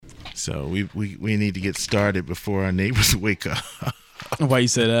So we need to get started before our neighbors wake up. Why you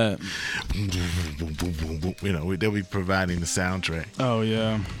say that? You know, they'll be providing the soundtrack Oh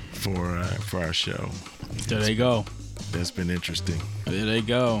yeah. for our show. There they go. That's been interesting. There they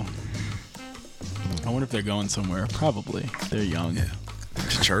go. I wonder if they're going somewhere. Probably. They're young. Yeah.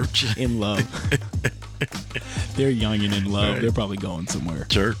 To church. In love. They're young and in love. Right. They're probably going somewhere.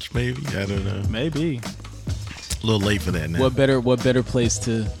 Church, maybe. I don't know. Maybe. A little late for that now. What better place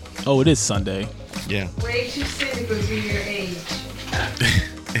to... Oh, it is Sunday. Yeah. Way too cynical to your age.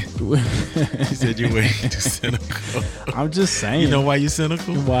 He said you're way too cynical. I'm just saying. You know why you're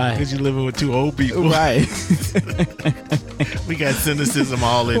cynical? Why? Because you're living with two old people. Right. We got cynicism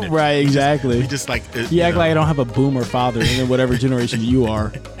all in it. Right, exactly. We just like... You act like I don't have a boomer father in whatever generation you are.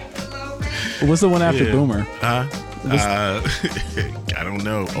 What's the one after boomer? I don't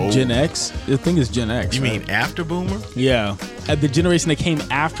know. Old. Gen X? The thing is Gen X. You right? mean after boomer? Yeah. The generation that came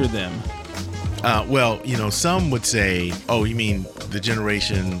after them. Well, you know, some would say, oh, you mean the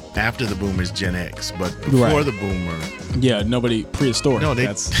generation after the boomer is Gen X, but before Right. the boomer... Yeah, nobody... Prehistoric. No, they-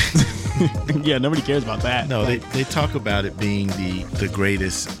 That's... Yeah, nobody cares about that. No, they talk about it being the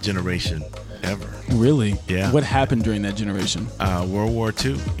greatest generation ever. Really? Yeah. What happened during that generation? World War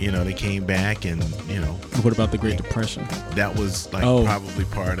II, you know, they came back and, you know, What about the Great Depression? that was like Oh. probably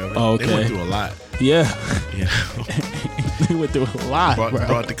part of it. Oh, They went okay. through a lot, Yeah. you know. They went through a lot, bro.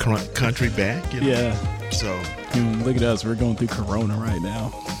 brought the country back, you know. Yeah. So, Look at us. We're going through Corona right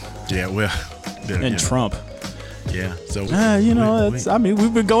now. yeah, well. And you know, Trump. Yeah. So, You know, I mean,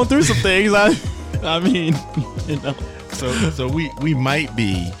 we've been going through some things. I mean, you know. so we might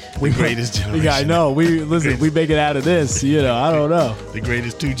be the greatest generation. Yeah, I know. Listen, we make it out of this. You know, I don't know. The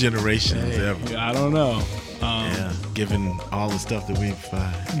greatest two generations ever. I don't know. Yeah, given all the stuff that we've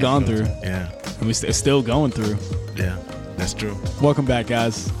Gone through. Yeah, And we're still going through. yeah, that's true. Welcome back,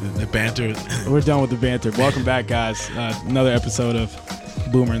 guys. The banter. We're done with the banter. Welcome back, guys. Another episode of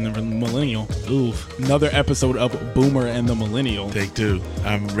Boomer and the Millennial. Oof. Another episode of Boomer and the Millennial. Take two.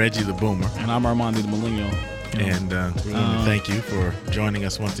 I'm Reggie the Boomer, And I'm Armando the Millennial. You know, and we want to thank you for joining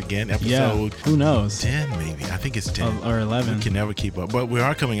us once again. yeah. Episode Who knows? 10, maybe. I think it's 10. Or 11. We can never keep up, but we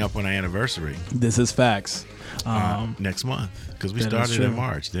are coming up on our anniversary This is facts. next month because we that is started true. in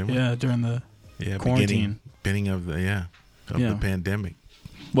March, didn't we? Yeah, during the beginning quarantine. of the Yeah. pandemic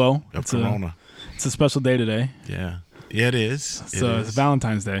Well, of Corona. it's a special day today. Yeah, it is. So it's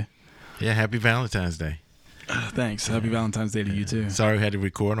Valentine's Day. Yeah, happy Valentine's Day. Thanks. Happy Valentine's Day to you too. Sorry we had to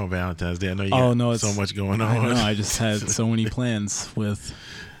record on Valentine's Day. I know you Oh, got no, so it's- much going on. I know. I just had so many plans with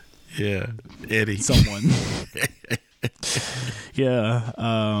Yeah, Eddie. someone. Yeah.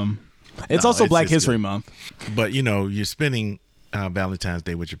 It's also it's- Black it's History good. Month. But, you know, you're spending Valentine's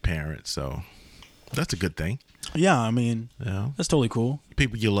Day with your parents, so that's a good thing. Yeah, I mean, You know, that's totally cool.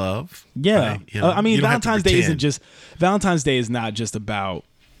 people you love. Yeah. right? You know, I mean, you don't have to Valentine's Day isn't pretend. just Valentine's Day is not just about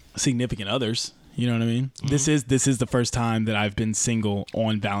significant others. You know what I mean? Mm-hmm. This is the first time that I've been single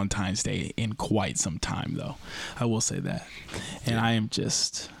on Valentine's Day in quite some time, though. I will say that, and I am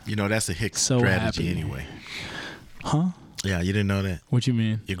just You know, that's a Hicks so strategy happy. anyway. Huh? Yeah, you didn't know that? What you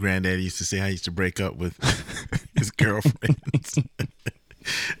mean? Your granddaddy used to say how he used to break up with his girlfriends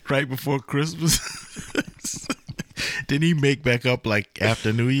right before Christmas. Didn't he make back up like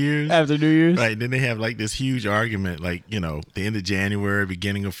after New Year's? After New Year's? Right. Then they have like this huge argument, like, you know, the end of January,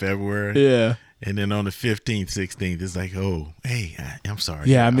 beginning of February. Yeah. And then on the 15th, 16th, it's like, oh, hey, I'm sorry.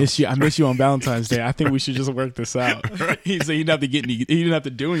 Yeah, I miss you. I miss you on Valentine's Day. I think we should just work this out. He said he didn't have to he didn't have to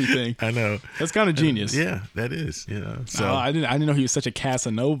do anything. I know. That's kind of genius. Yeah, that is, you know. So, Oh, I didn't know he was such a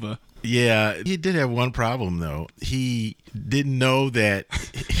Casanova. yeah, he did have one problem, though. He didn't know that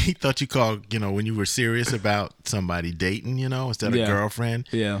he thought you called, you know, when you were serious about somebody dating, you know, instead of Yeah. girlfriend,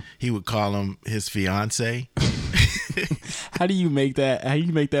 Yeah. he would call him his fiance. How do you make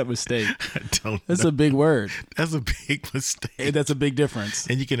that mistake? I don't That's know. a big word. That's a big mistake. That's a big difference.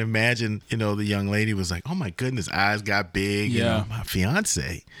 And you can imagine, you know, the young lady was like, oh my goodness, eyes got big, you Yeah. know, my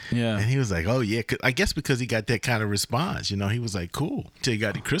fiance. Yeah. And he was like, oh yeah, I guess because he got that kind of response, you know, he was like, cool, till you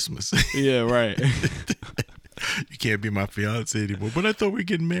got to Christmas. Yeah, right. You can't be my fiance anymore. But I thought we were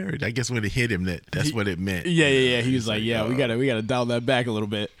getting married. I guess when it hit him, that's what it meant. Yeah. He was like, yeah, we oh. gotta dial that back a little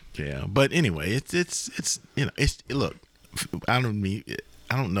bit. Yeah. But anyway, it's you know, look, I don't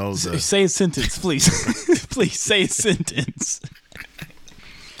know the. Say a sentence, please. Please say a sentence.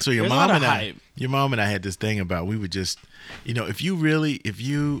 So your There's a mom lot and of I, hype. your mom and I had this thing about we would just, you know, if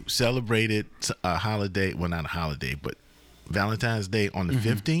you celebrated a holiday, well not a holiday, but Valentine's Day on the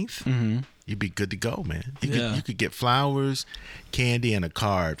 15th, you'd be good to go, man. You could get flowers, candy, and a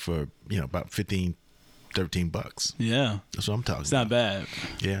card for, you know, about $15 $13. Yeah. That's what I'm talking It's about. not bad.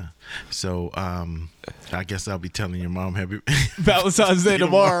 Yeah. So I guess I'll be telling your mom happy Valentine's Day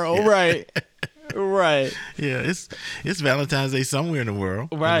tomorrow. Yeah. Right. Right. Yeah, it's Valentine's Day somewhere in the world.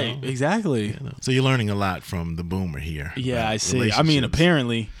 you Right. know? Exactly. You know? So you're learning a lot from the boomer here. Yeah, about I see. I mean,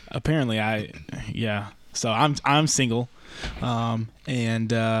 relationships. apparently yeah. So I'm single.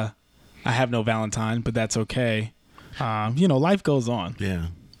 And I have no Valentine, but that's okay. Life goes on. Yeah.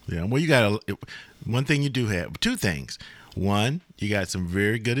 Yeah. Well, you got one thing you do have, two things. One, you got some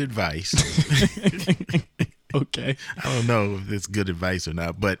very good advice. Okay. I don't know if it's good advice or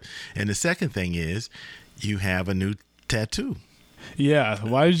not, and the second thing is you have a new tattoo. Yeah.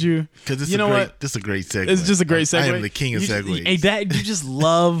 Why did you? Because You know what? This is a great segue. It's just a great segue. I am the king of segues. You just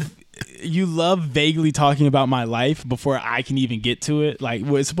love. You love vaguely talking about my life before I can even get to it. Like,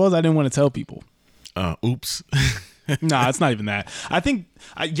 suppose I didn't want to tell people. Oops. Nah, it's not even that. I think,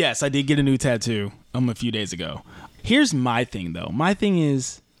 yes, I did get a new tattoo a few days ago. Here's my thing, though. My thing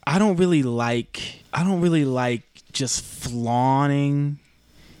is, I don't really like just flaunting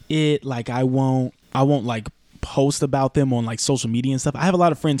it. Like, I won't like post about them on like social media and stuff. I have a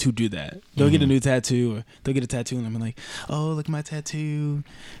lot of friends who do that. They'll get a new tattoo, or they'll get a tattoo, and I'm like, oh, look at my tattoo.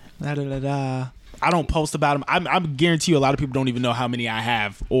 Da da da da. I don't post about them. I guarantee you a lot of people don't even know how many I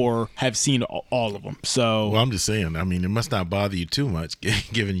have or have seen all of them. So, Well, I'm just saying. I mean, it must not bother you too much,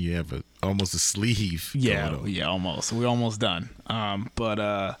 given you have almost a sleeve. yeah, going on. yeah, almost. We're almost done.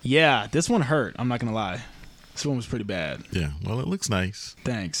 But yeah, this one hurt. I'm not gonna lie. This one was pretty bad. Yeah. Well, it looks nice.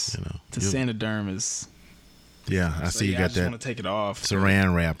 Thanks. You know, The you- Sanoderm is. Yeah, I see you I got just that want to take it off.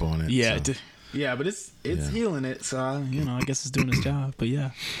 saran wrap on it. Yeah, so, yeah, but it's Yeah. healing it. So I guess it's doing its job. But yeah.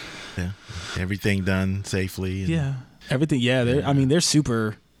 yeah. Everything done safely. And, Yeah, everything. Yeah, they're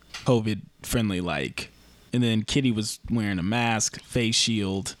super COVID friendly. Like, and then Kitty was wearing a mask, face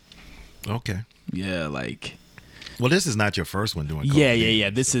shield. Okay. Yeah, like. Well, this is not your first one doing.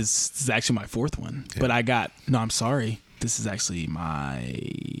 Yeah. This is actually my fourth one. Okay. But I'm sorry. This is actually my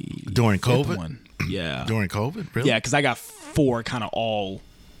During fifth COVID? one. Yeah. During COVID, really? Yeah, because I got 4 kind of all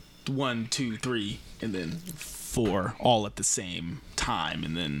 1, 2, 3, and then 4 all at the same time,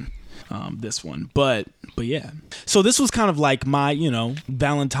 and then this one. But yeah. So this was kind of like my,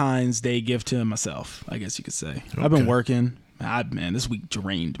 Valentine's Day gift to myself, I guess you could say. I've been Okay. working. Man, this week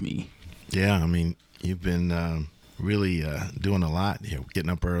drained me. Yeah, I mean, you've been really doing a lot here, getting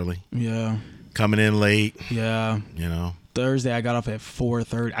up early, Yeah. coming in late, Yeah. Thursday I got off at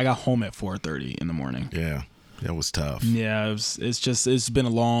 4:30. I got home at 4:30 in the morning. Yeah, that was tough. Yeah, it's been a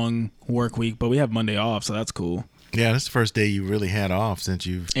long work week, but we have Monday off, so that's cool. Yeah, that's the first day you really had off since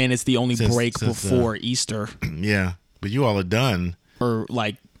you've, And it's the only break since, before Easter, yeah, but you all are done or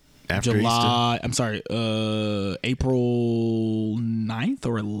like after July. I'm sorry, April 9th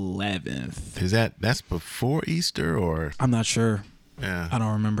or 11th. Easter. That's before Easter or, I'm not sure. yeah. I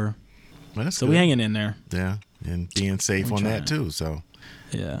don't remember. Well, that's So good. we hanging in there. Yeah, and being safe We're on that trying. too, so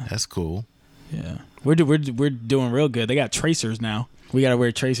Yeah, that's cool. yeah. We're doing real good. They got tracers now. We gotta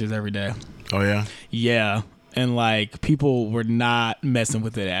wear tracers every day. Oh, yeah? Yeah. And like people were not messing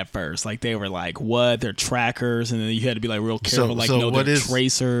with it at first. Like they were like, "What? They're trackers," and then you had to be like real careful. Like, no, what they're is-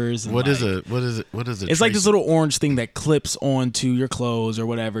 tracers. And What is like, a It's like this tracer? little orange thing that clips onto your clothes or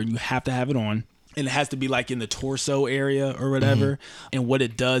whatever, and you have to have it on. And it has to be like in the torso area or whatever. And what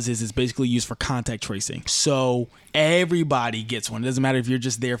it does is it's basically used for contact tracing. So everybody gets one. It doesn't matter if you're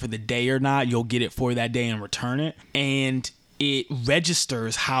just there for the day or not. You'll get it for that day and return it. And it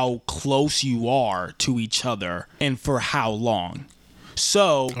registers how close you are to each other and for how long.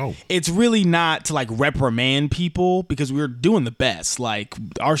 So it's really not to like reprimand people because we're doing the best. Like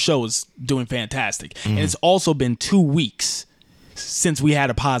our show is doing fantastic. And it's also been 2 weeks since we had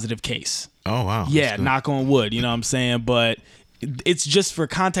a positive case. Oh, wow. Yeah, That's good. knock on wood, you know what I'm saying? But it's just for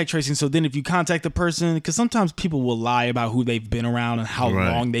contact tracing. So then if you contact the person, because sometimes people will lie about who they've been around and how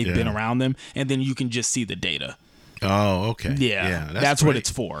Right, long they've been yeah. around them, and then you can just see the data. Oh, okay. Yeah, Yeah, that's what great.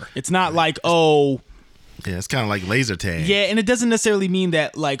 it's for. It's not like, oh, Yeah, it's kind of like laser tag. yeah, and it doesn't necessarily mean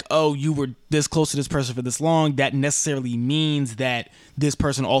that like, oh, you were this close to this person for this long. That necessarily means that this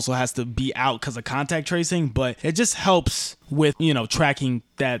person also has to be out because of contact tracing, but it just helps with, tracking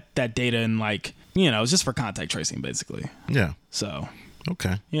that data and like, it's just for contact tracing basically. Yeah. So,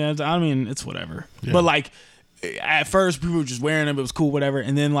 Okay. yeah, I mean, it's whatever. Yeah. But like at first people were just wearing them, it was cool, whatever,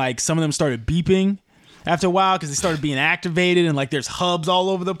 and then like some of them started beeping after a while because they started being activated and like there's hubs all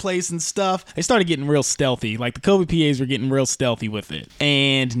over the place and stuff. They started getting real stealthy. Like the COVID PAs were getting real stealthy with it.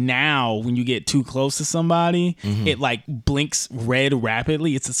 And now when you get too close to somebody, it like blinks red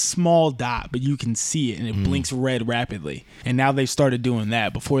rapidly. It's a small dot, but you can see it and it blinks red rapidly. And now they've started doing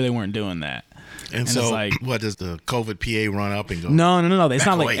that. Before they weren't doing that. And so, it's like, what does the COVID PA run up and go? no. It's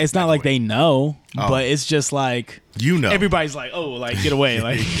not Back like away, it's not back like away. they know, Oh. but it's just like everybody's like, oh, like get away,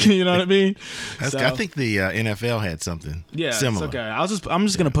 like you know what I mean? That's, So, I think the NFL had something similar. It's okay. I'm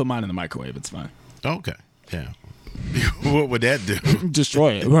just gonna put mine in the microwave. It's fine. Okay, yeah. What would that do?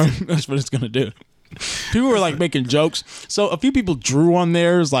 Destroy it. That's what it's gonna do. People were like making jokes. So a few people drew on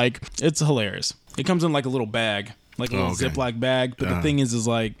theirs. Like it's hilarious. It comes in like a little bag, like a little okay. Ziploc bag. But the thing is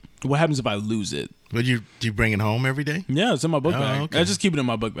like, what happens if I lose it? But do you bring it home every day? Yeah, it's in my book bag. okay. I just keep it in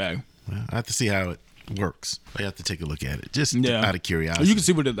my book bag. Well, I have to see how it works. I have to take a look at it, just Yeah. out of curiosity. You can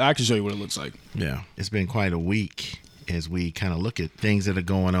see I can show you what it looks like. Yeah, it's been quite a week as we kind of look at things that are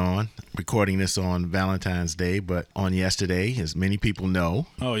going on. Recording this on Valentine's Day, but on yesterday, as many people know,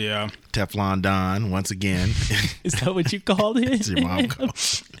 Oh yeah, Teflon Don once again. is that what you called it? It's your mom called.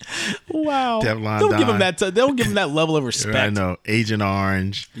 Wow. Teflon Don't give him Don. that. Don't give him that level of respect. I know, Agent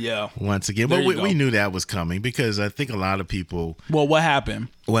Orange. Yeah. Once again, There but you go. we knew that was coming because I think a lot of people. Well, what happened?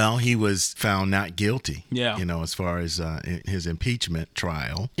 Well, he was found not guilty. Yeah. As far as his impeachment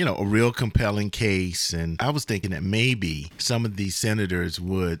trial, a real compelling case. And I was thinking that maybe some of these senators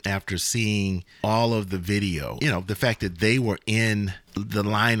would, after seeing all of the video, the fact that they were in the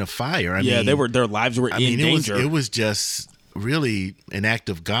line of fire. I mean, their lives were in danger. It was just really an act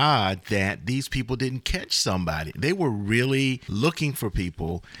of God that these people didn't catch somebody. They were really looking for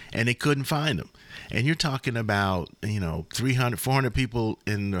people and they couldn't find them. And you're talking about, 300, 400 people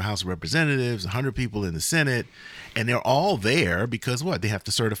in the House of Representatives, 100 people in the Senate, and they're all there because what? They have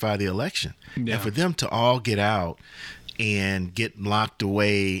to certify the election. Yeah. And for them to all get out and get locked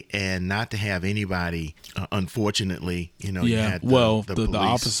away and not to have anybody, unfortunately, you had the police,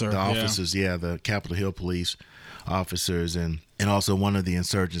 officer, the officers, the Capitol Hill police officers, and also one of the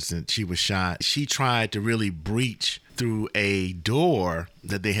insurgents, and she was shot. She tried to really breach through a door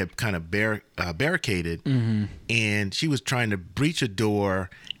that they had kind of barricaded, and she was trying to breach a door,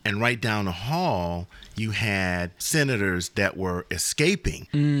 and right down the hall you had senators that were escaping,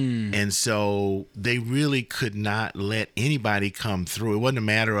 and so they really could not let anybody come through. It wasn't a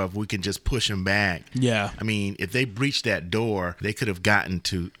matter of we can just push them back. Yeah. I mean, if they breached that door, they could have gotten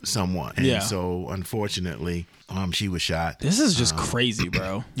to someone. And so, unfortunately, she was shot. This is just crazy,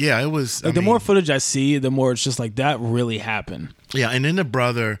 bro. Yeah, it was. Like, the more footage I see, the more it's just like that really happened. Yeah, and then the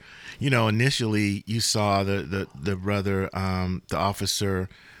brother, initially you saw the brother, the officer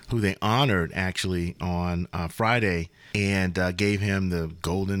who they honored actually on Friday, and gave him the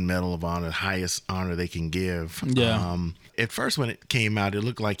Golden Medal of Honor, the highest honor they can give. Yeah. At first, when it came out, it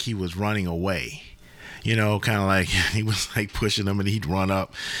looked like he was running away. Kind of like he was like pushing them and he'd run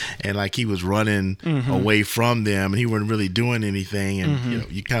up and like he was running away from them and he wasn't really doing anything.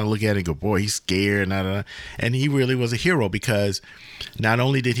 And, you kind of look at it and go, boy, he's scared. And he really was a hero because not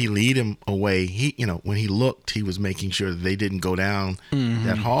only did he lead him away, when he looked, he was making sure that they didn't go down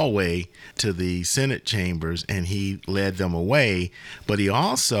that hallway to the Senate chambers, and he led them away. But he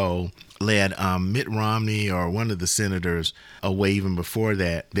also led Mitt Romney or one of the senators away even before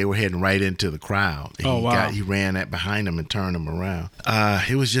that. They were heading right into the crowd. And he ran that behind them and turned them around.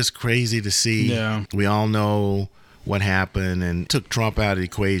 It was just crazy to see. Yeah. We all know what happened, and took Trump out of the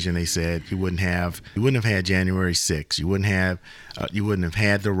equation. They said you wouldn't have had January 6th. You wouldn't have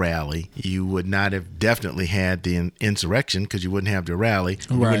had the rally. You would not have definitely had the insurrection because you wouldn't have the rally.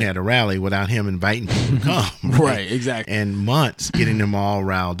 You wouldn't have the rally without him inviting people to come. Right, exactly. And months getting them all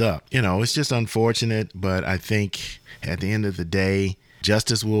riled up. It's just unfortunate, but I think at the end of the day,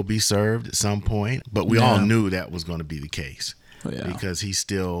 justice will be served at some point. But we all knew that was going to be the case. Yeah. Because he's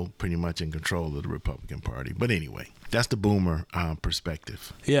still pretty much in control of the Republican Party. But anyway, that's the boomer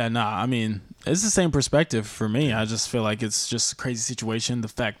perspective. Yeah, I mean, it's the same perspective for me. I just feel like it's just a crazy situation. The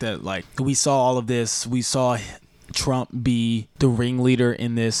fact that, like, we saw all of this. We saw Trump be the ringleader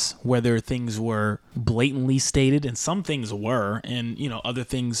in this, whether things were blatantly stated, and some things were, and, other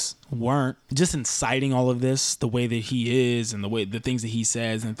things weren't. Just inciting all of this, the way that he is and the things that he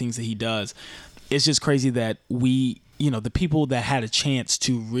says and the things that he does. It's just crazy that the people that had a chance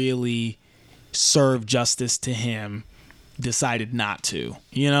to really serve justice to him decided not to,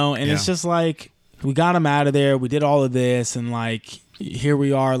 and it's just like, we got him out of there. We did all of this. And like, here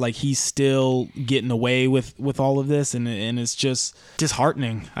we are, like he's still getting away with all of this. And it's just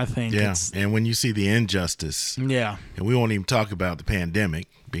disheartening, I think. Yeah. And when you see the injustice, and we won't even talk about the pandemic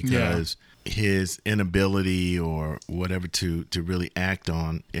because his inability or whatever to really act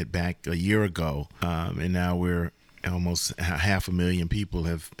on it back a year ago. And now we're almost 500,000 people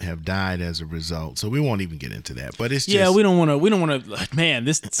have died as a result. So we won't even get into that. But it's just, yeah, we don't want to. Man,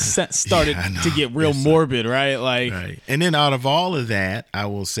 this started to get real morbid, right? Like, right. And then out of all of that, I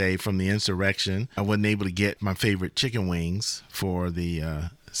will say from the insurrection, I wasn't able to get my favorite chicken wings for the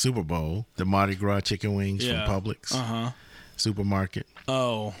Super Bowl, the Mardi Gras chicken wings from Publix supermarket.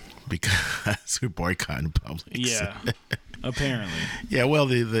 Oh, because we're boycotting Publix. Yeah. Apparently. Yeah, well,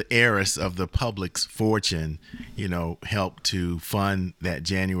 the heiress of the Publix fortune, helped to fund that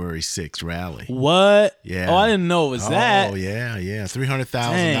January 6th rally. What? Yeah. Oh, I didn't know it was that. Oh, yeah. $300,000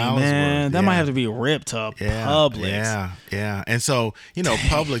 man, worth. that might have to be ripped up. Yeah, Publix. Yeah. And so,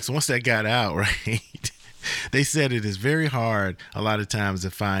 Publix, once that got out, right, they said it is very hard a lot of times to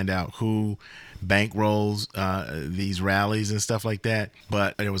find out who bankrolls these rallies and stuff like that.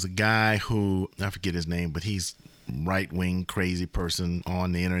 But there was a guy who, I forget his name, but he's right-wing crazy person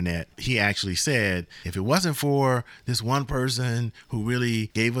on the internet. He actually said, if it wasn't for this one person who really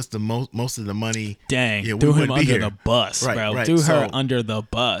gave us the most of the money, dang, yeah, threw him under the bus, right, bro. Right. Threw her under the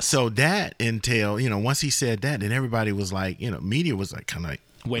bus. So that entailed, once he said that, then everybody was like, media was like kind of like,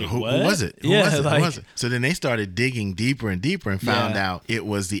 wait, who what? was it? Who yeah, was it? like, Who was it? So then they started digging deeper and deeper and found out it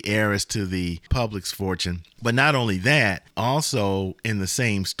was the heiress to the Publix fortune. But not only that, also in the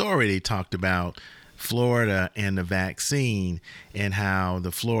same story, they talked about Florida and the vaccine and how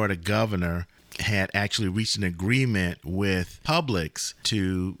the Florida governor had actually reached an agreement with Publix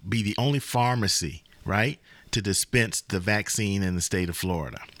to be the only pharmacy, right, to dispense the vaccine in the state of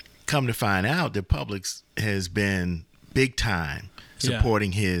Florida. Come to find out that Publix has been big time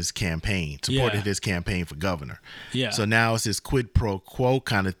supporting his campaign, his campaign for governor. Yeah. So now it's this quid pro quo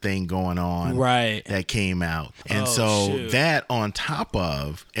kind of thing going on, right? That came out, and shoot. That on top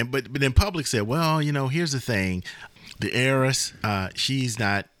of, but then Publix said, well, here's the thing, the heiress, she's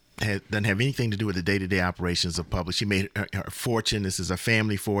not. Doesn't have anything to do with the day-to-day operations of Publix. She made her fortune. This is a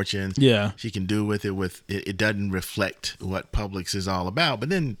family fortune. Yeah. She can do with it. It doesn't reflect what Publix is all about. But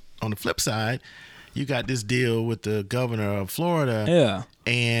then on the flip side, you got this deal with the governor of Florida. Yeah.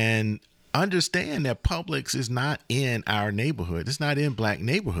 And understand that Publix is not in our neighborhood. It's not in black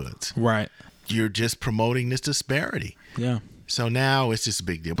neighborhoods. Right. You're just promoting this disparity. Yeah. So now it's just a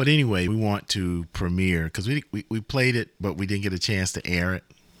big deal. But anyway, we want to premiere because we played it, but we didn't get a chance to air it.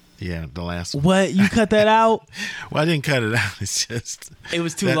 Yeah, the last one. What? You cut that out? Well, I didn't cut it out. It's just it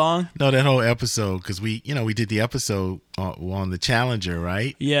was too long. No, that whole episode because we did the episode on the Challenger,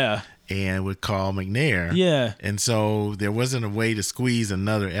 right? Yeah. And with Carl McNair. Yeah. And so there wasn't a way to squeeze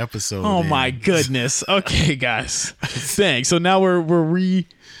another episode. Oh my goodness. Okay, guys. Thanks. So now we're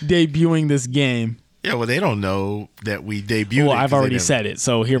re-debuting this game. Yeah, well, they don't know that we debuted. Well, I've already said it,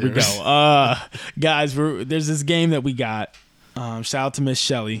 so here we go. Guys, there's this game that we got. Shout out to Miss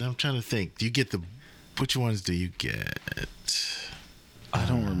Shelley. I'm trying to think. Do you get which ones do you get? I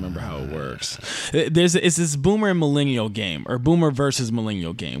don't remember how it works. It's this boomer and millennial game, or boomer versus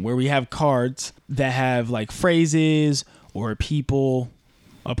millennial game, where we have cards that have like phrases or people,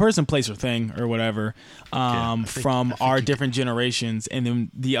 a person, place, or thing, or whatever, from our different generations, and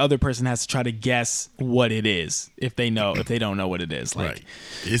then the other person has to try to guess what it is if they don't know what it is. Like, right.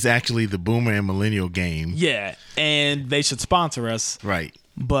 It's actually the boomer and millennial game. Yeah, and they should sponsor us. Right.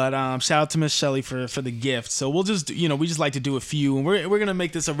 But shout out to Miss Shelley for the gift. So we'll just we just like to do a few, and we're gonna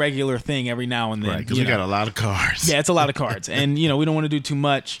make this a regular thing every now and then. Right, because we got a lot of cards. Yeah, it's a lot of cards, and we don't want to do too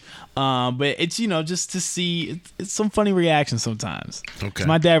much. But it's just to see it's some funny reactions sometimes. Okay.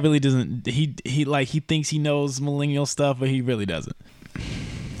 My dad really doesn't. He thinks he knows millennial stuff, but he really doesn't.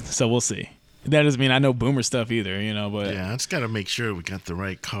 So we'll see. That doesn't mean I know boomer stuff either, But yeah, I just gotta make sure we got the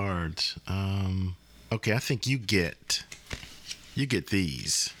right cards. Okay, I think you get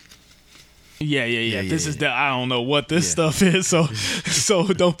these. Yeah. This is I don't know what this stuff is, so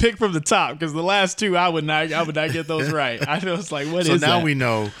don't pick from the top because the last two I would not get those right. I was like, what is that? So now we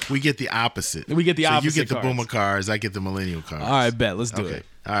know we get the opposite. We get the opposite. You get the cards. boomer cards. I get the millennial cards. All right, bet. Let's do it.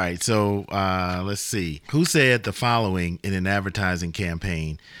 All right. So let's see. Who said the following in an advertising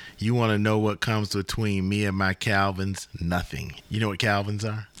campaign? You want to know what comes between me and my Calvins? Nothing. You know what Calvins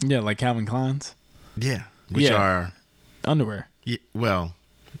are? Yeah, like Calvin Klein's. Yeah. Which are underwear. Yeah, well.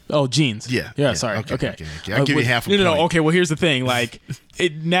 Oh, jeans. Yeah. Sorry. Okay. I'll give you half a point. No. Okay. Well, here's the thing. Like,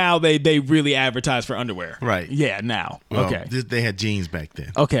 now they really advertise for underwear. Right. Yeah. Now. Well, okay. They had jeans back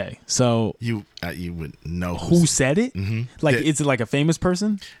then. Okay. So you would know who said it. Mm-hmm. Like, is it like a famous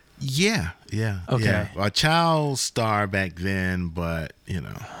person? Yeah. Okay. Yeah. A child star back then, but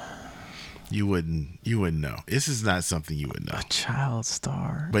you wouldn't know. This is not something you would know. A child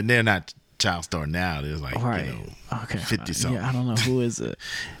star. But they're not child star now. There's like, Right. you know, Okay. 50 something. Yeah, I don't know who is it.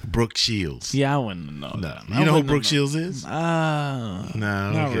 Brooke Shields. Yeah, I wouldn't know No. that. You know who Brooke Shields is? No,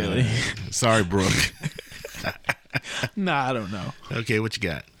 No. not okay. really. Sorry, Brooke. Nah, I don't know. Okay, what you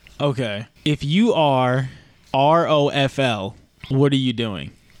got? Okay. If you are ROFL, what are you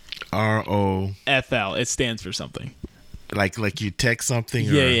doing? RO, FL. It stands for something. like you text something?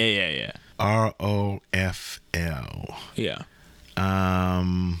 Or Yeah. ROFL. Yeah.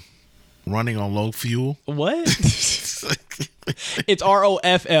 Running on low fuel. What? It's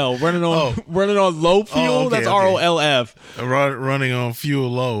ROFL. Running on low fuel. okay, That's okay. ROLF. Running on fuel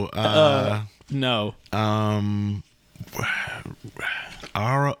low. No.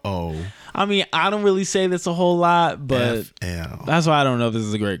 RO. I mean, I don't really say this a whole lot, but FL. that's why I don't know if this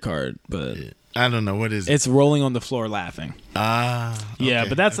is a great card. But I don't know what is it. it's rolling on the floor laughing. Yeah, okay,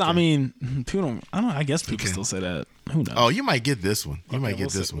 but that's. okay. I mean, people don't. I don't know. I guess people still say that. Who knows? Oh, you might get this one. You might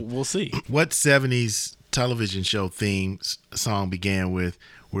get this one. We'll see. What 70s television show theme song began with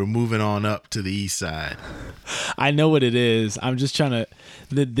 "We're moving on up to the east side"? I know what it is. I'm just trying to.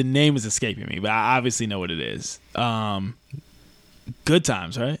 The name is escaping me, but I obviously know what it is. Good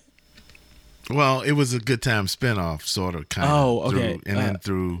Times, right? Well, it was a Good Time spinoff, sort of, kind of. Oh, okay. And then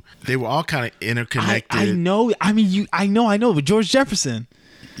through, they were all kind of interconnected. I know. I mean, I know. But George Jefferson.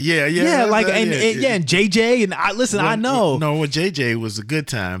 Yeah, Yeah, like and JJ and I listen. I know. No, what JJ was a Good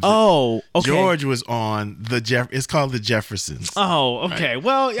Times. Oh, okay. George was on It's called the Jeffersons. Oh, okay. Right.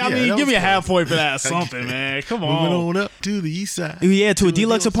 Well, I Yeah, mean, that give me was a half close. point for that or something, man. Come Moving on. on up to the east side. Yeah, to a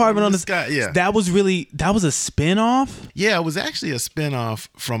deluxe apartment on the sky. Yeah, That was a spinoff. yeah. It was actually a spinoff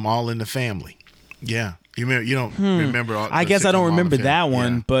from All in the Family. Yeah, you remember? You don't remember? I guess I don't remember that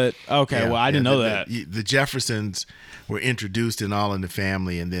one, Yeah. but okay. Yeah, Well, I didn't know the- that. The Jeffersons were introduced in All in the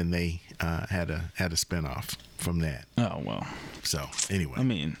Family, and then they had a spinoff from that. Oh well. So anyway, I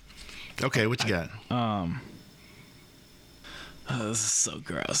mean, okay, what you got? this is so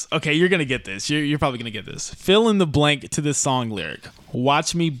gross. Okay, you're gonna get this. You're probably gonna get this. Fill in the blank to this song lyric.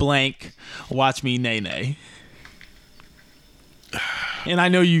 Watch me blank. Watch me nay nay. And I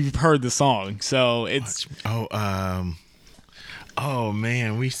know you've heard the song, so it's Oh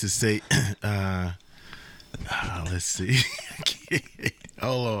man, we used to say. Let's see.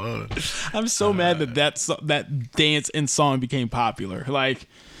 Hold on. I'm so mad that dance and song became popular. Like,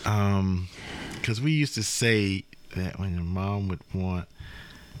 Because we used to say that when your mom would want,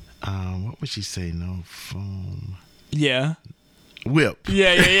 what would she say? No foam. yeah. Whip.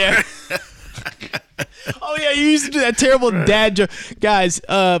 Yeah. Oh yeah, you used to do that terrible dad joke, guys.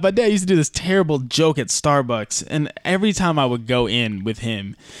 My dad used to do this terrible joke at Starbucks, and every time I would go in with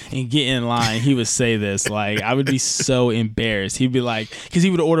him and get in line, he would say this. Like, I would be so embarrassed. He'd be like, because he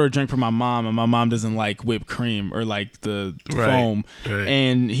would order a drink for my mom, and my mom doesn't like whipped cream or like the foam, right.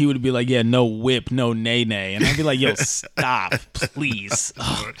 and he would be like, "Yeah, no whip, no nay nay," and I'd be like, "Yo, stop, please."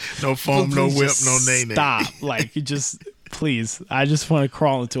 No foam, no Please whip, just no nay nay. Stop. Like, you just, please. I just want to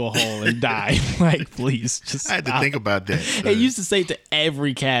crawl into a hole and die. Like, please, just I had to stop. think about that. He used to say it to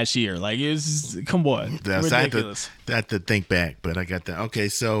every cashier. Like, it was just, come on. That's- I Ridiculous. had to think back, but I got that. Okay,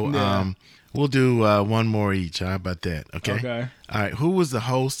 so we'll do one more each. How about that? Okay. Okay. All right. Who was the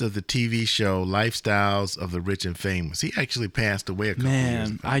host of the TV show Lifestyles of the Rich and Famous? He actually passed away a couple years Man,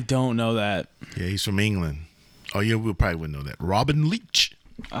 ago. I don't know that. Yeah, he's from England. Oh, yeah, we probably wouldn't know that. Robin Leach.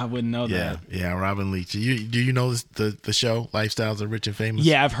 I wouldn't know Yeah, that. yeah, Robin Leach. Do you know the show Lifestyles of Rich and Famous?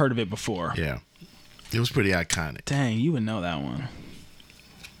 Yeah, I've heard of it before. Yeah. It was pretty iconic. Dang, you would know that one.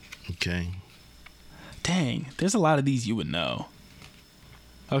 Okay. Dang, there's a lot of these you would know.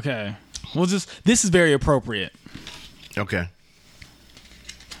 Okay. Well, this is very appropriate. Okay.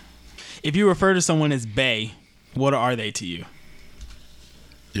 If you refer to someone as bae, what are they to you?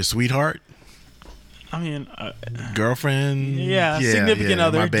 Your sweetheart? I mean, Girlfriend? yeah, significant my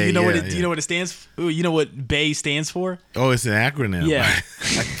other. Do bae, you know what yeah, it? Do you know what it stands? You know what BAE stands for? Oh, it's an acronym. Yeah.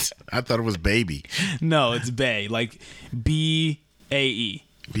 I thought it was baby. No, it's BAE, like BAE.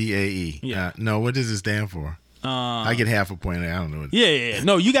 BAE. Yeah. No, what does it stand for? I get half a point. I don't know. Yeah.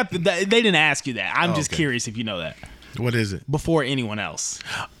 No, you got they didn't ask you that. I'm just okay. curious if you know that What is it? before anyone else.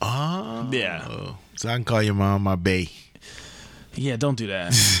 Oh. Yeah. So I can call your mom my bae. Yeah, don't do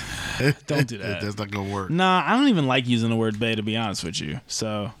that. Don't do that. That's not going to work. Nah, I don't even like using the word bae, to be honest with you.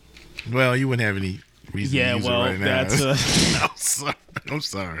 So Well, you wouldn't have any reason yeah, to use well, it right now. that's. I'm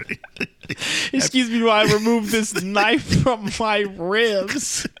sorry. Excuse me while I remove this knife from my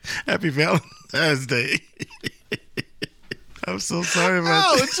ribs. Happy Valentine's Day. I'm so sorry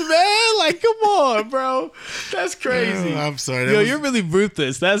about that. Ouch, man! Like, come on, bro. That's crazy. Oh, I'm sorry. Yo, you're really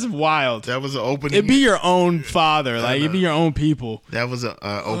ruthless. That's wild. That was an opening. It'd be your own father. Like, it'd be your own people. That was an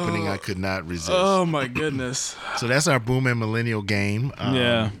opening I could not resist. Oh, my goodness. So that's our Boom and Millennial game.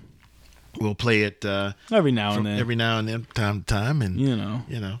 Yeah. We'll play it Every now and then. every now and then, time to time, and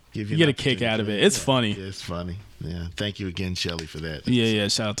give You get a kick out of it. It's funny. Yeah, it's funny. Yeah, thank you again, Shelly, for that. Yeah.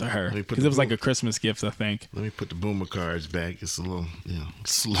 Shout out to her. Let me put Because the it was like boom- a Christmas gift, I think. Let me put the Boomer cards back. It's a little,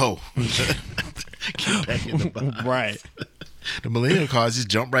 slow. Get back in the box. Right. The Millennial cards just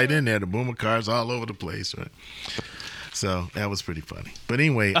jump right in there. The Boomer cards all over the place, right? So that was pretty funny. But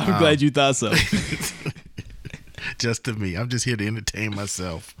anyway, I'm glad you thought so. just to me, I'm just here to entertain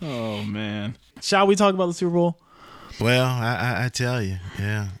myself. Oh, man. Shall we talk about the Super Bowl? Well, I tell you,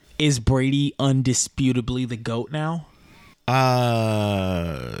 yeah. Is Brady undisputably the GOAT now?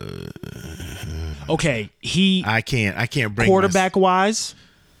 Okay, I can't bring quarterback wise.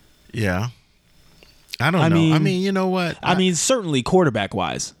 Yeah. I don't know. I mean, you know what? I mean, certainly quarterback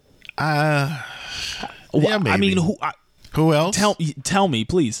wise. Yeah, maybe. I mean, who else? Tell me,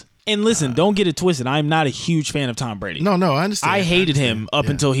 please. And listen, don't get it twisted. I'm not a huge fan of Tom Brady. No, I understand. I hated him up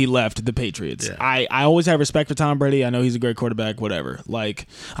until he left the Patriots. Yeah. I always have respect for Tom Brady. I know he's a great quarterback, whatever. Like,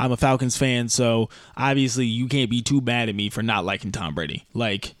 I'm a Falcons fan, so obviously you can't be too mad at me for not liking Tom Brady.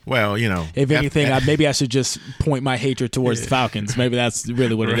 Like, well, if anything, maybe I should just point my hatred towards the Falcons. Maybe that's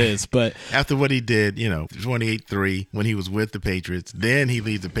really what it is. But after what he did, 28-3 when he was with the Patriots, then he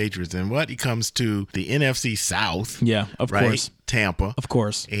leaves the Patriots, and he comes to the NFC South. Yeah, of course. Tampa. Of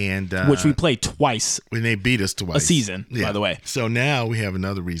course. And which we played twice. When they beat us twice. A season, by the way. So now we have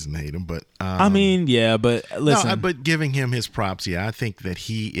another reason to hate him. But I mean, yeah, but listen. No, but giving him his props, I think that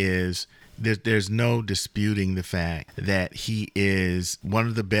he is. There's no disputing the fact that he is one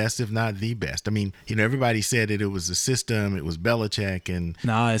of the best, if not the best. I mean, everybody said it was the system, it was Belichick, and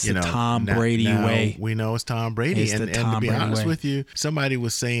it's the Tom Brady way. We know it's Tom Brady, it's and to be honest with you, somebody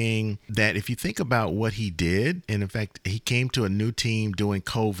was saying that if you think about what he did, and in fact, he came to a new team during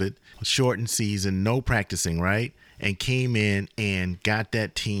COVID, shortened season, no practicing, right? And came in and got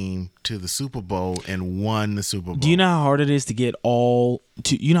that team to the Super Bowl and won the Super Bowl. Do you know how hard it is to get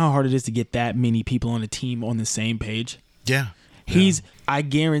that many people on a team on the same page? Yeah. I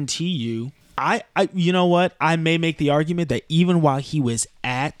guarantee you, you know what? I may make the argument that even while he was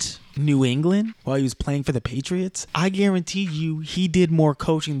at New England, while he was playing for the Patriots, I guarantee you he did more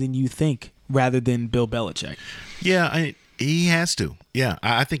coaching than you think rather than Bill Belichick. Yeah, he has to. Yeah,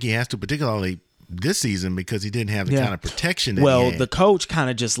 I think he has to, particularly this season because he didn't have the kind of protection that he had. The coach kind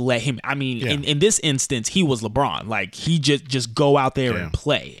of just let him. I mean, in this instance, he was LeBron. Like, he just go out there and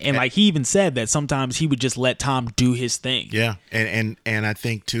play. And like he even said that sometimes he would just let Tom do his thing. Yeah, and I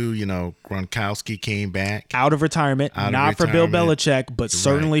think too, Gronkowski came back out of retirement, not for Bill Belichick, but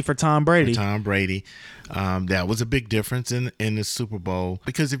certainly for Tom Brady. That was a big difference in the Super Bowl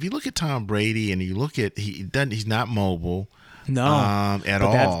because if you look at Tom Brady and you look at he's not mobile. No, at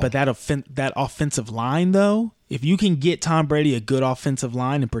all. But that offensive line, though, if you can get Tom Brady a good offensive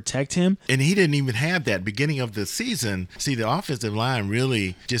line and protect him. And he didn't even have that beginning of the season. See, the offensive line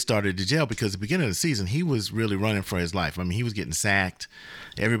really just started to gel because at the beginning of the season, he was really running for his life. I mean, he was getting sacked.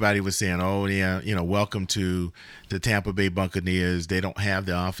 Everybody was saying, oh, yeah, welcome to the Tampa Bay Buccaneers. They don't have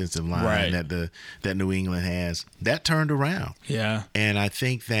the offensive line that New England has. That turned around. Yeah. And I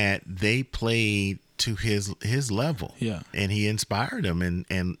think that they played to his level. Yeah. And he inspired him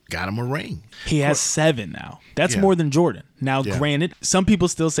and got him a ring. He has 7 now. That's more than Jordan. Now, granted, some people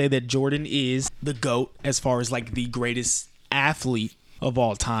still say that Jordan is the GOAT as far as like the greatest athlete of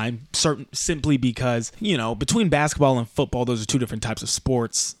all time, simply because, between basketball and football, those are two different types of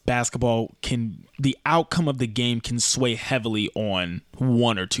sports. Basketball the outcome of the game can sway heavily on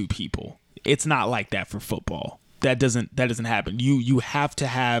one or two people. It's not like that for football. That doesn't happen. You have to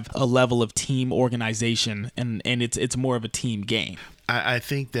have a level of team organization, and it's more of a team game. I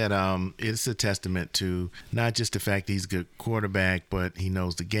think that it's a testament to not just the fact that he's a good quarterback, but he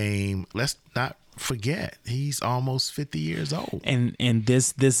knows the game. Let's not forget he's almost 50 years old. And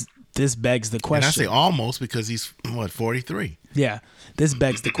this begs the question. And I say almost because he's 43. Yeah, this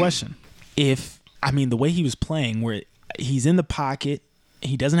begs the question. The way he was playing, where he's in the pocket.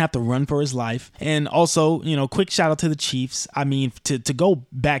 He doesn't have to run for his life. And also, quick shout out to the Chiefs. I mean, to go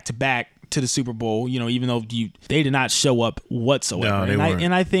back to back to the Super Bowl, even though they did not show up whatsoever. No,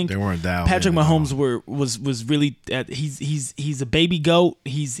 I think they weren't down. Patrick Mahomes was really he's a baby goat.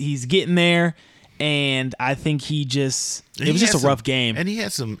 He's getting there. And I think it was He just a had rough game. and he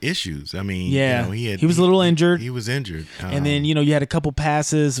had some issues. I mean, Yeah. he He was a little injured. He was injured, And then, you had a couple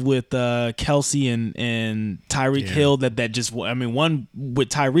passes with Kelsey and Tyreek Hill that just, one with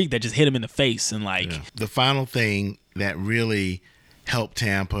Tyreek that just hit him in the face. And the final thing that really helped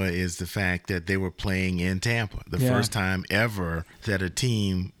Tampa is the fact that they were playing in Tampa. The first time ever that a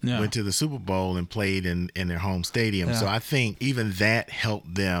team went to the Super Bowl and played in their home stadium. Yeah. So I think even that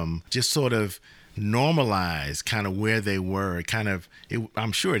helped them just sort of normalize kind of where they were.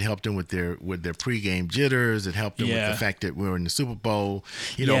 I'm sure it helped them with their pregame jitters. It helped them with the fact that we were in the Super Bowl.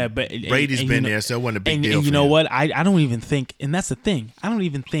 But Brady's been there, so it wasn't a big deal. And you know what? I don't even think, and that's the thing, I don't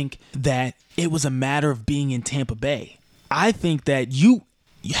even think that it was a matter of being in Tampa Bay. I think that you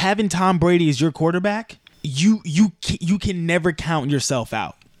having Tom Brady as your quarterback, you can never count yourself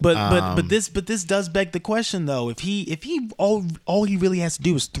out. But this does beg the question though. If he all he really has to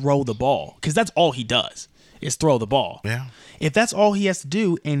do is throw the ball, because that's all he does is throw the ball. Yeah. If that's all he has to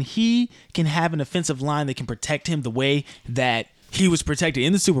do, and he can have an offensive line that can protect him the way that he was protected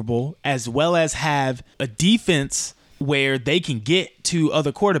in the Super Bowl, as well as have a defense where they can get to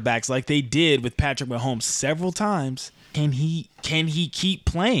other quarterbacks like they did with Patrick Mahomes several times, can he keep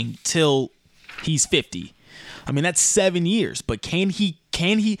playing till he's 50? I mean, that's 7 years, but can he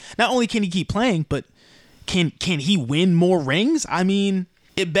not only can he keep playing, but can he win more rings? I mean,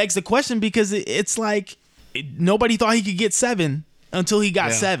 it begs the question, because it's like nobody thought he could get 7 until he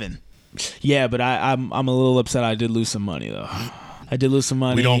got 7. Yeah, but I'm a little upset. I did lose some money though. I did lose some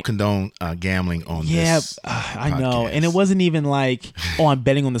money. We don't condone gambling on this. I know. And it wasn't even like, I'm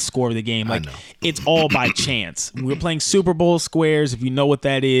betting on the score of the game. Like, it's all by chance. We were playing Super Bowl squares. If you know what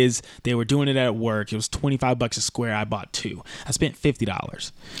that is, they were doing it at work. It was $25 a square. I bought 2. I spent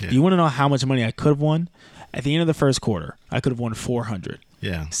 $50. Yeah. You want to know how much money I could have won? At the end of the first quarter, I could have won $400.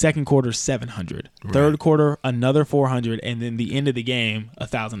 Yeah. Second quarter, $700. Right. Third quarter, another $400, and then the end of the game,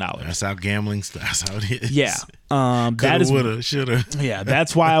 $1,000. That's how gambling. That's how it is. Yeah. Coulda, woulda, shoulda. Yeah,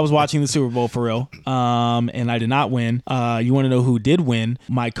 that's why I was watching the Super Bowl for real. And I did not win. You want to know who did win?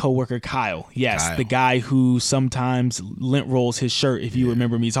 My coworker Kyle. Yes, Kyle. the guy who sometimes lint rolls his shirt. If you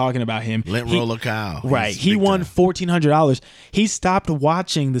remember me talking about him, Lint roller Kyle. Right, He's he big won time. $1,400. He stopped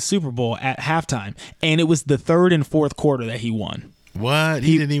watching the Super Bowl at halftime, and it was the third and fourth quarter that he won. What?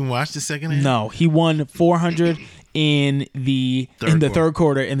 He didn't even watch the second half? No, he won $400 in the third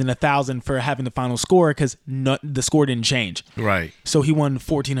quarter, and then $1,000 for having the final score, because the score didn't change. Right. So he won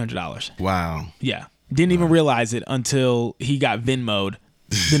 $1,400. Wow. Yeah, didn't even realize it until he got Venmo'd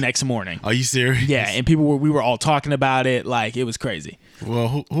the next morning. Are you serious? Yeah, and we were all talking about it, like it was crazy.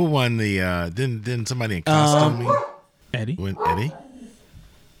 Well, who won the? Didn't somebody in costume? Eddie? Win Eddie?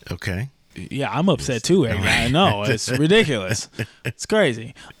 Okay. Yeah, I'm upset too, Eddie. I know, it's ridiculous. It's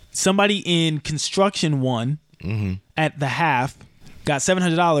crazy. Somebody in construction won at the half, got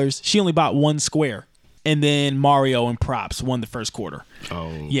 $700. She only bought 1 square. And then Mario and Props won the first quarter.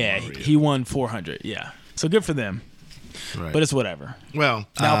 Oh. Yeah, Mario. he won $400. Yeah. So good for them. Right. But it's whatever. Well,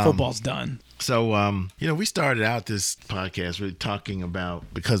 Now football's done. So, we started out this podcast really talking about,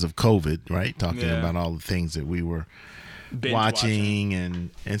 because of COVID, right? Talking Yeah. about all the things that we were Binge watching.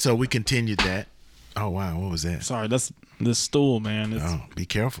 And so we continued that. Oh, wow. What was that? Sorry, that's the stool, man. It's, Oh, be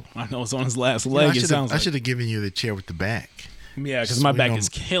careful. I know it's on his last You know, leg. It sounds I like. should have given you the chair with the back. Yeah, because my we back don't- is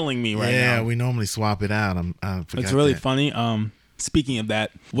killing me right now. Yeah, we normally swap it out. I forgot It's really that. funny. Speaking of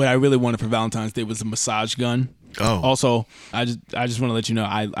that, what I really wanted for Valentine's Day was a massage gun. Oh. Also, I just want to let you know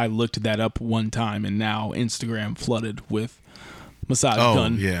I looked that up one time, and now Instagram flooded with massage Oh,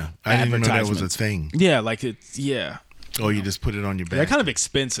 gun. yeah. I didn't even know that was a advertisements. thing. Yeah, like it's Oh, you just put it on your back. they're kind of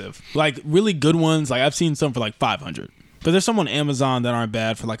expensive. Like really good ones. Like I've seen some for like $500, but there's some on Amazon that aren't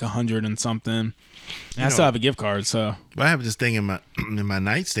bad for like $100 and something. And I still have a gift card, so But I have this thing in my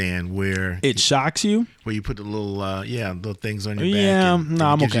nightstand where it shocks you. you put the little little things on your back. Yeah, and no, it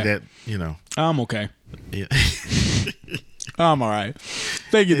I'm gives okay. You that, I'm okay. yeah. I'm all right.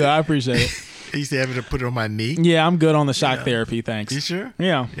 Thank you, though. I appreciate it. I used to have it to put it on my knee. Yeah, I'm good on the shock therapy. Thanks. You sure?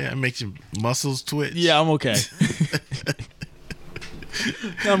 Yeah. Yeah, it makes your muscles twitch. Yeah, I'm okay.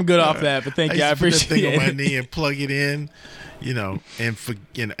 I'm good off that, but thank you. I used to put that appreciate thing on my it. knee and plug it in, and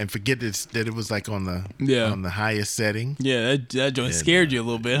forget that it was like on the highest setting. Yeah, that joint scared you a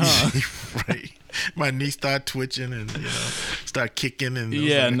little bit, huh? Right. My knee start twitching and start kicking and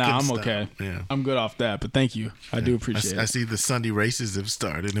Yeah, I nah, couldn't I'm stop. okay. Yeah. I'm good off that, but thank you. I do appreciate I it. see the Sunday races have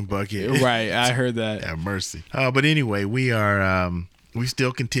started in Buckhead. Right, I heard that. Have mercy. But anyway, we are we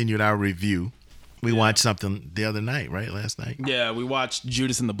still continued our review. We watched something the other night, right? Last night. Yeah, we watched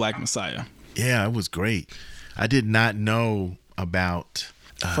Judas and the Black Messiah. Yeah, it was great. I did not know about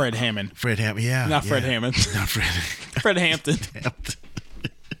Fred Hammond. Fred Hammond, yeah. Not yeah. Fred Hammond. Not Fred. Fred Hampton.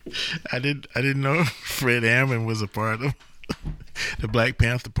 I didn't know Fred Hammond was a part of the Black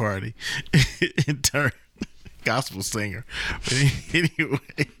Panther Party. In turn, gospel singer. But anyway,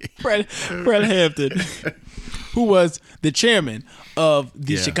 Fred Hampton, who was the chairman of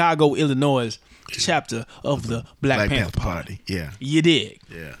the Chicago, Illinois chapter of the Black Panther Party. Yeah. You dig?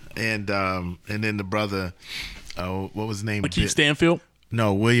 Yeah. And then the brother, what was his name? Lakeith Stanfield?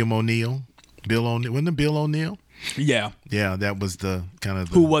 No, William O'Neill. Bill O'Neill. Wasn't it Bill O'Neill? Yeah. Yeah, that was the kind of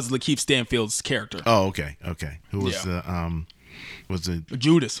who was Lakeith Stanfield's character. Oh, okay. Who was was it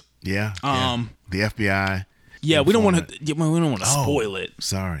Judas. Yeah. The FBI. Yeah, we don't want to spoil it.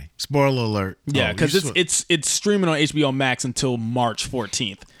 Sorry. Spoiler alert. Yeah, because it's streaming on HBO Max until March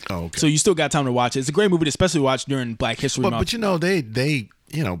 14th. Oh, okay. So you still got time to watch it. It's a great movie to especially watch during Black History Month. But they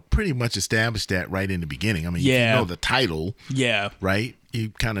pretty much established that right in the beginning. I mean, if you know the title. Yeah. Right? You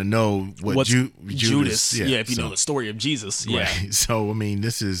kind of know what Judas. Yeah, if you know the story of Jesus. Yeah. Right. So, I mean,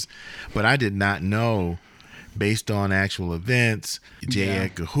 but I did not know, based on actual events, J.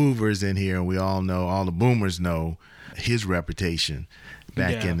 Edgar Hoover's in here, and we all know, all the boomers know his reputation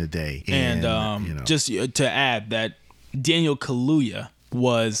back in the day. And just to add that Daniel Kaluuya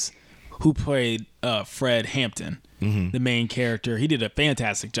was who played Fred Hampton. Mm-hmm. The main character. He did a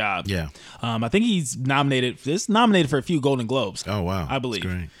fantastic job. Yeah. I think he's nominated for a few Golden Globes. Oh, wow. I believe.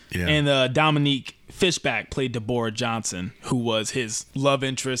 That's great. Yeah. And Dominique Fishback played Deborah Johnson, who was his love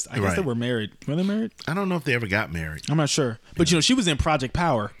interest. I guess they were married. Were they married? I don't know if they ever got married. I'm not sure. But, she was in Project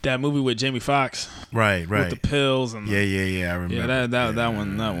Power, that movie with Jamie Foxx. Right. With the pills. And Yeah, I remember. Yeah, that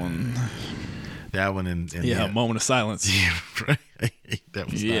one. That one and a moment of silence. Yeah, right.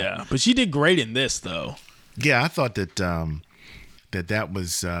 That was hot. But she did great in this, though. Yeah, I thought that that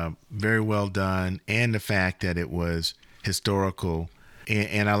was very well done, and the fact that it was historical,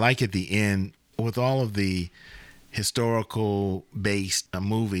 and I like at the end with all of the historical based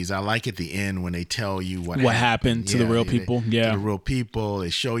movies. I like at the end when they tell you what happened to the real people. To the real people. They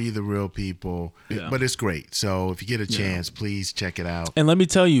show you the real people. Yeah. But it's great. So if you get a chance, please check it out. And let me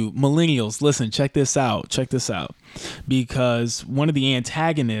tell you, millennials, listen, check this out, because one of the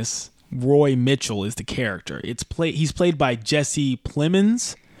antagonists, Roy Mitchell, is the character. He's played by Jesse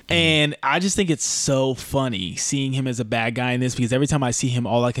Plemons, and I just think it's so funny seeing him as a bad guy in this, because every time I see him,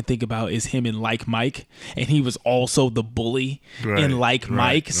 all I can think about is him in Like Mike, and he was also the bully in Like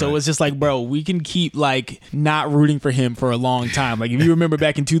Mike. So it's just like, bro, we can keep not rooting for him for a long time. Like if you remember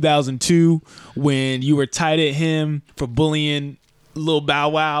back in 2002 when you were tight at him for bullying Lil Bow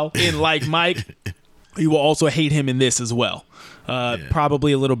Wow in Like Mike, you will also hate him in this as well.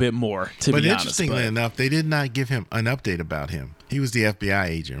 Probably a little bit more, to be honest. But interestingly enough, they did not give him an update about him. He was the FBI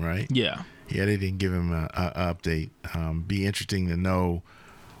agent, right? Yeah. Yeah, they didn't give him an update. Be interesting to know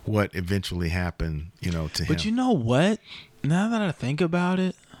what eventually happened, to him. But you know what? Now that I think about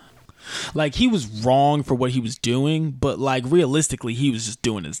it, he was wrong for what he was doing, but realistically, he was just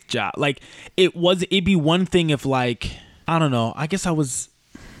doing his job. It'd be one thing if I don't know. I guess I was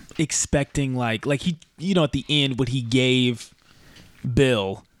expecting he, at the end what he gave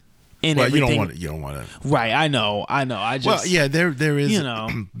Bill and everything. You don't want to. Right, I know. I just there is.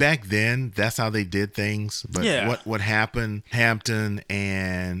 Back then, that's how they did things. But what happened, Hampton,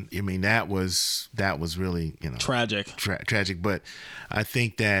 and I mean that was really tragic. Tragic. But I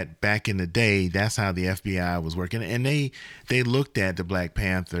think that back in the day, that's how the FBI was working, and they looked at the Black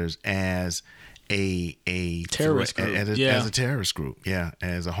Panthers as a terrorist group. As a terrorist group,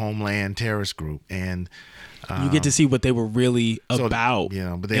 as a homeland terrorist group, and you get to see what they were really about.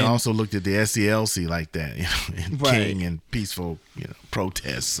 But they also looked at the SCLC like that, and King and peaceful,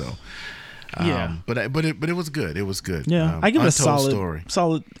 protests. So, but it was good. It was good. Yeah, I give it a solid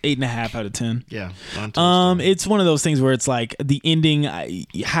 8.5 out of 10. Yeah, it's one of those things where it's the ending.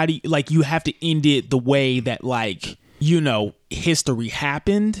 How do you you have to end it the way that history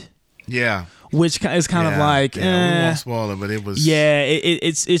happened. Yeah. Which is kind of we won't spoil it, but it was. Yeah,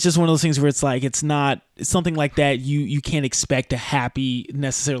 it's just one of those things where it's it's something like that. You can't expect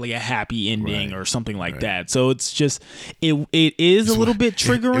necessarily a happy ending or something like that. So it's just it is a little bit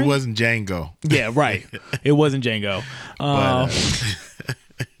triggering. It wasn't Django. Yeah, right. It wasn't Django.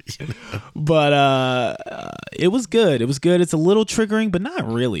 But it was good. It was good. It's a little triggering, but not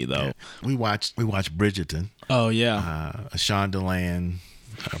really though. Yeah. We watched Bridgerton. Oh yeah. A Shondaland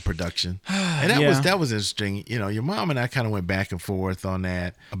production, and that was interesting. Your mom and I kind of went back and forth on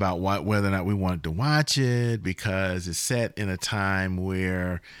that about whether or not we wanted to watch it, because it's set in a time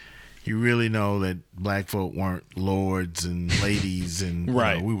where you really know that black folk weren't lords and ladies and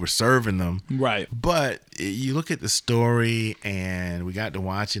Right. we were serving them. Right. But you look at the story and we got to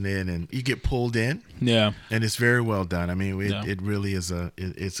watching it and you get pulled in. Yeah. And it's very well done. I mean, Yeah. it really is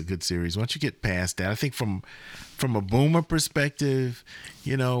it's a good series. Once you get past that, I think from a boomer perspective,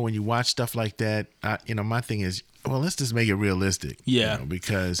 when you watch stuff like that, my thing is, well, let's just make it realistic. Yeah.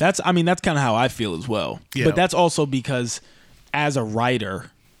 Because That's kind of how I feel as well. Yeah. But that's also because as a writer,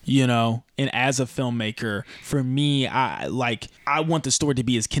 and as a filmmaker, for me, I want the story to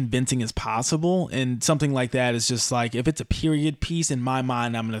be as convincing as possible. And something like that is just like, if it's a period piece, in my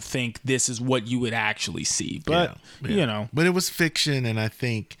mind, I'm going to think this is what you would actually see. But, But it was fiction, and I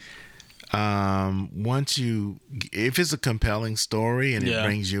think if it's a compelling story and it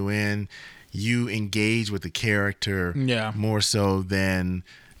brings you in, you engage with the character more so than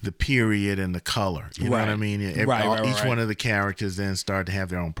the period and the color. You know what I mean? Each one of the characters then start to have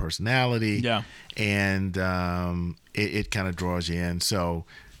their own personality. Yeah. And it kind of draws you in. So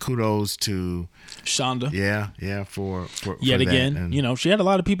kudos to Shonda. Yeah, for Yet that. again, And, she had a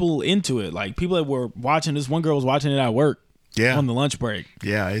lot of people into it. Like people that were watching this. One girl was watching it at work. Yeah. On the lunch break.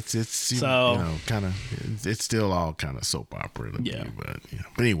 Yeah, it's So- kind of it's still all kind of soap opera to Yeah. me, but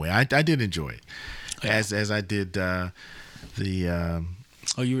anyway, I did enjoy it. Yeah. As I did the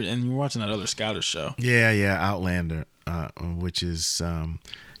You were watching that other Scottish show. Outlander, which is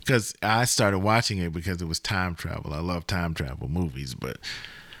because I started watching it because it was time travel. I love time travel movies, but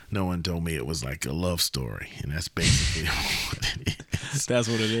no one told me it was like a love story, and that's basically what it is. That's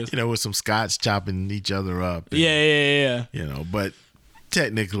what it is. With some Scots chopping each other up. And, Yeah. but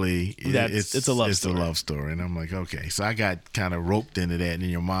technically It's a love story. a love story, and I'm like, okay. So I got kind of roped into that, and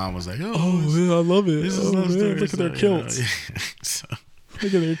your mom was like, Yeah, I love it. this is a love story. Look at their kilts. So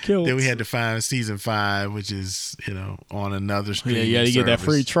Look at their kilts. then we had to find season 5, which is on another stream. Yeah, you got to get that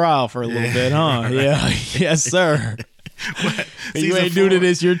free trial for a little bit, huh? Yeah. Yes, sir. You ain't new to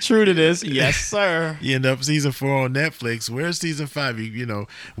this. You're true to this. Yes, sir. You end up season 4 on Netflix. Where's season 5?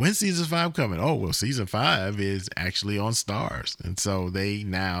 When's season 5 coming? Oh, well, season 5 is actually on Stars, and so they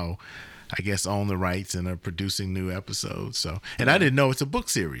now, I guess, own the rights and are producing new episodes. So, and I didn't know it's a book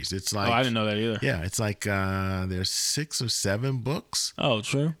series. It's like, I didn't know that either. Yeah, it's like there's 6 or 7 books. Oh,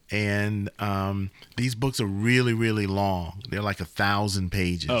 true. And these books are really, really long. They're like 1,000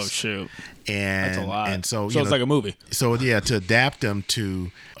 pages. Oh, shoot. And That's a lot. And so it's like a movie. So to adapt them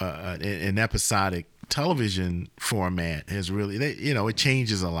to an episodic television format is really, it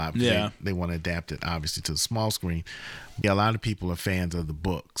changes a lot. Yeah. They want to adapt it obviously to the small screen. Yeah, a lot of people are fans of the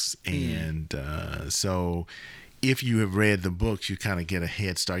books, and so if you have read the books, you kind of get a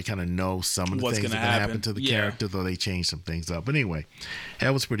head start. You kind of know some of the What's things that gonna are going to happen. happen to the Yeah. character, though they change some things up. But anyway,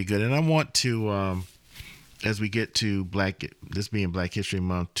 that was pretty good. And I want to, as we get to this being Black History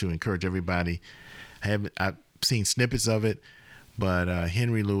Month, to encourage everybody. I've seen snippets of it, but Dr.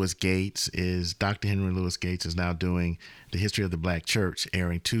 Henry Louis Gates is now doing the history of the Black Church,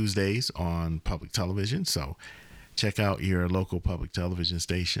 airing Tuesdays on public television. So check out your local public television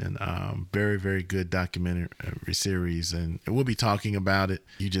station. Very, very good documentary series, and we'll be talking about it.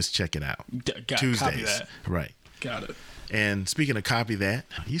 You just check it out. Tuesdays, Copy that. right? Got it. And speaking of copy that,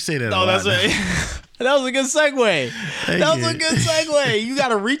 you say that. Oh, a lot. that was a good segue. That was a you. good segue. You got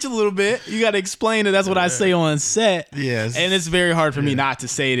to reach a little bit. You got to explain it. That's what I say on set. Yes. And it's very hard for me not to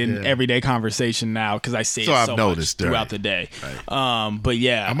say it in everyday conversation now because I say So it I've so noticed, much throughout right. the day. Right. But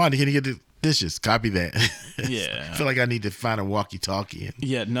yeah. I'm out here to get the dishes. Copy that. Yeah. I feel like I need to find a walkie-talkie.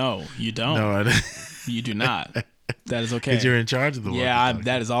 Yeah, no, you don't. No, I don't. You do not. That is okay. Because you're in charge of the walkie-talkie.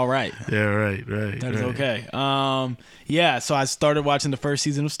 that is all right. Yeah, right. That is okay. So I started watching the first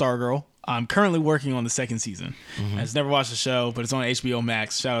season of Stargirl. I'm currently working on the second season. Mm-hmm. I just never watched the show, but it's on HBO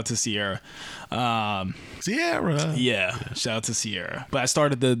Max. Shout out to Sierra. Sierra. Yeah, shout out to Sierra. But I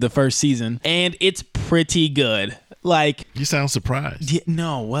started the first season, and it's pretty good. Like, You sound surprised.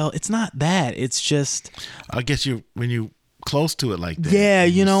 no, well, it's not that. It's just I guess when you close to it like that. Yeah,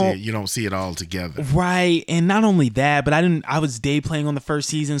 and you know- see it, you don't see it all together. right. And not only that, but I was day playing on the first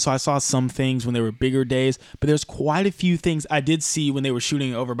season, so I saw some things when they were bigger days. But there's quite a few things I did see when they were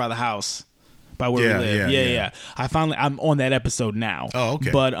shooting over by the house. By where Yeah, we live. yeah, Yeah. yeah. I'm on that episode now. Oh,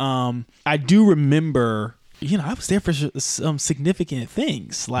 okay. But I do remember, I was there for some significant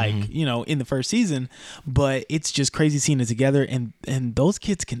things, like, Mm-hmm. in the first season, but it's just crazy seeing it together. And those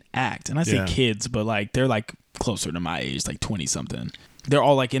kids can act. And I say Yeah. kids, but like, they're like closer to my age, like 20 something. They're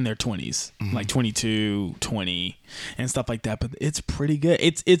all like in their 20s, Mm-hmm. like 22, 20 and stuff like that. But it's pretty good.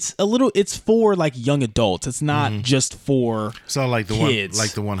 It's for like young adults. It's not just for, So like the Kids. one,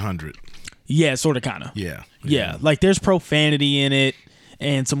 like the 100. yeah, sort of, kind of. Yeah. Yeah, like there's profanity in it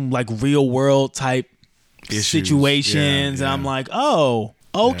and some like real world type Issues. situations, Yeah, and I'm yeah. like, oh,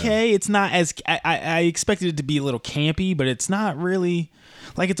 okay, it's not as I expected it to be a little campy, but it's not really,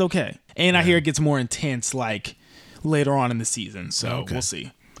 like, it's okay. And I hear it gets more intense like later on in the season, so Okay. we'll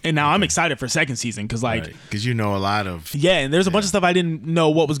see. And now I'm excited for second season because like Because you know a lot of. yeah, and there's a bunch of stuff I didn't know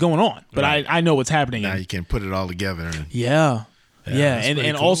what was going on, but Right. I know what's happening. Now And- you can put it all together. And, yeah. Yeah, that's and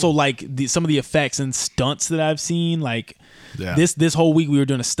pretty cool. also like some of the effects and stunts that I've seen, like Yeah. this whole week we were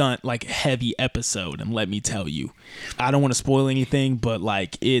doing a stunt like heavy episode, and let me tell you, I don't want to spoil anything, but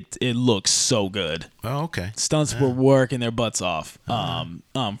like it looks so good. Oh, okay. Stunts were working their butts off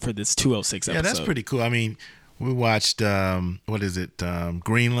for this 206 episode. Yeah, that's pretty cool. I mean, we watched what is it,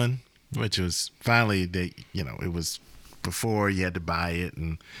 Greenland, which was finally it was before you had to buy it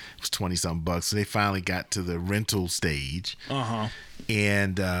and it was $20-something. So they finally got to the rental stage.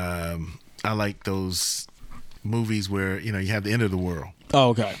 And I like those movies where you have the end of the world, Oh,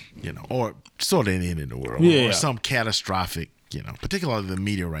 okay. or sort of the end of the world, Yeah. or some catastrophic, particularly the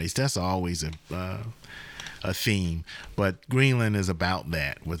meteorites. That's always a theme, but Greenland is about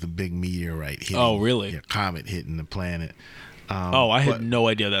that, with a big meteorite hitting. Oh, really? Comet hitting the planet. I had but- no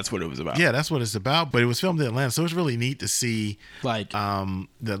idea that's what it was about. Yeah, that's what it's about. But it was filmed in Atlanta, so it's really neat to see Like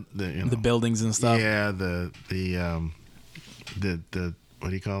the buildings and stuff. yeah, the what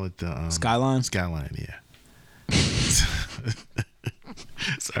do you call it, the Skyline? Skyline, yeah.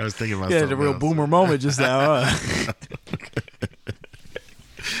 So I was thinking about Yeah, the something real else. boomer moment just now. Huh?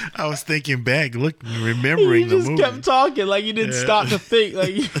 I was thinking back, remembering You the just movie. kept talking like you didn't stop to think,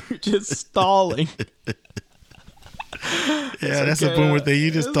 like you were just stalling. Yeah, that's a boomer thing.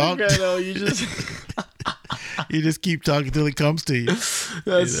 You just It's talk. okay, though. You just You just keep talking till it comes to you.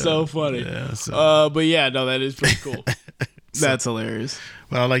 that's so funny. Yeah, so- But yeah, no, that is pretty cool. That's hilarious.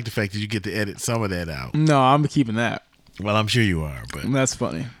 Well, I like the fact that you get to edit some of that out. No, I'm keeping that. Well, I'm sure you are, but That's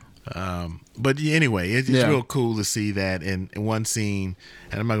funny. anyway, it's Yeah. real cool to see that in one scene,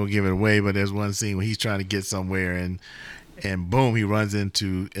 and I'm not gonna give it away, but there's one scene where he's trying to get somewhere, and boom, he runs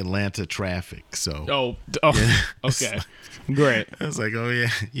into Atlanta traffic. So Okay, great, I was like, oh yeah,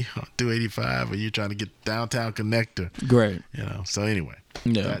 285, or you're trying to get downtown connector, great. So anyway,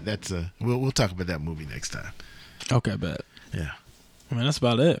 Yeah. that's we'll talk about that movie next time. Okay, bet. Yeah, I mean, that's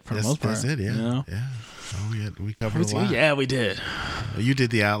about it for the most part. that's it. Yeah, You know? yeah. Oh, we covered a lot. Yeah, we did. You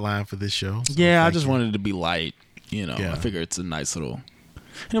did the outline for this show. So Yeah, I thank just you. wanted it to be light. Yeah. I figure it's a nice little.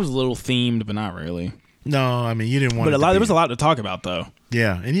 And it was a little themed, but not really. No, I mean you didn't want. But it to there be- was a lot to talk about, though.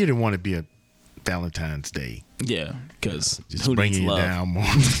 Yeah, and you didn't want to be a Valentine's Day. Yeah, because Just who needs bringing you love? down more.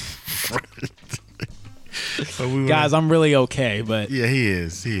 But we Guys, I'm really okay, but yeah, he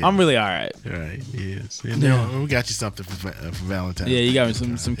is. I'm really all right. right. He is. And Yeah. we got you something for Valentine's. Yeah, you got me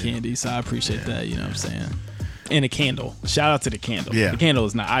Day. some candy, so I appreciate that. You know what I'm saying? And a candle. Shout out to the candle. Yeah. The candle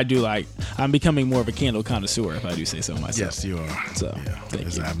is not. I'm becoming more of a candle connoisseur, if I do say so myself. Yes, you are. So, yeah, thank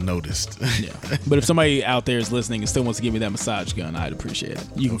as you. I've noticed. Yeah. But if somebody out there is listening and still wants to give me that massage gun, I'd appreciate it.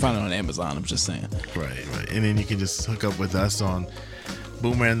 You can find it on Amazon. I'm just saying. right. And then you can just hook up with us on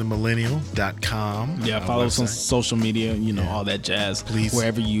boomerandthemillennial.com. Yeah, our follow us on website. social media, all that jazz. Please.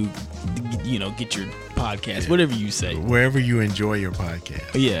 Wherever you get your podcast, whatever you say. Wherever you enjoy your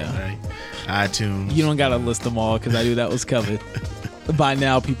podcast. Yeah. Right? iTunes. You don't got to list them all because I knew that was covered. By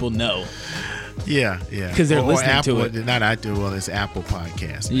now, people know. Yeah. 'Cause they're Or listening to Apple, it. Not iTunes. Well, it's Apple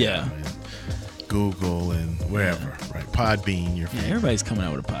Podcasts. now, Yeah. and Google and wherever. Right. Podbean. Your Yeah, favorite. everybody's coming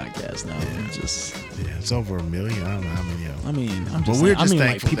out with a podcast now. Yeah, it's over 1 million. I don't know how many of them. I mean, I'm But just, we're saying, just like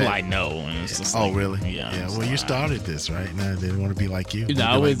thankful people that- I know. And it's just Oh, like, really? Yeah. Yeah. Well, you started this, right? Now they want to be like you. No,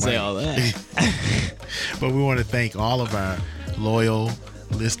 I Be wouldn't like say Mike. all that. But we want to thank all of our loyal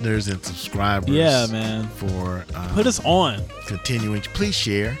listeners and subscribers. Yeah, man. For Put us on. continuing. Please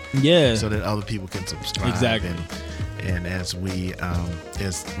share Yeah. so that other people can subscribe. Exactly. And as we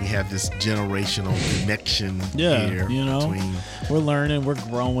have this generational connection Yeah, here between. We're learning. We're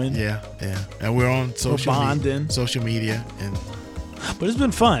growing. Yeah. And we're on social bonding. social media, and But it's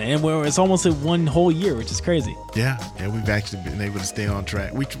been fun. And it's almost like one whole year, which is crazy. yeah, we've actually been able to stay on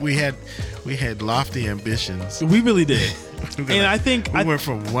track. We had lofty ambitions. We really did. We And I think we went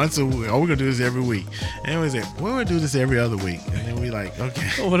from once a week. Oh, we're gonna do this every week, and we said we're gonna do this every other week, and then we like,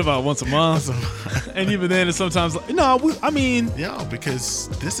 okay, what about once a month? And even then, it's sometimes like, no. yeah, because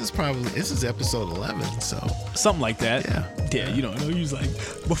this is episode 11, so Something like that. Yeah. Yeah, you don't know. You was like,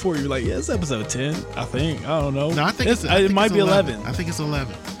 before you were like, yeah, it's episode 10, I think. I don't know. no, I think it it's might be 11. I think it's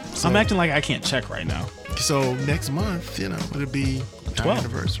 11. So, I'm acting like I can't check right now. So next month, it'll be our 12.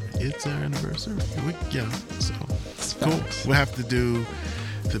 anniversary. It's our anniversary. So It's cool. facts. We'll have to do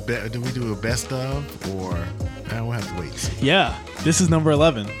Do we do a best of, or we'll have to wait and see. Yeah, this is number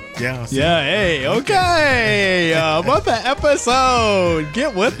 11. Yeah. I'll see. Yeah, hey, okay. Month of episode.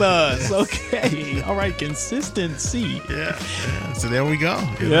 Get with us. Okay. All right, consistency. Yeah. So there we go.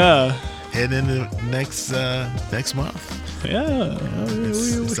 Yeah. Head into next month. Yeah.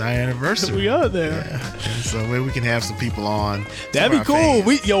 It's our anniversary. We are there. Yeah. And so maybe we can have some people on. That'd be cool.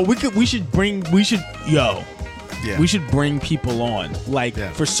 Fans. We should bring Yeah. we should bring people on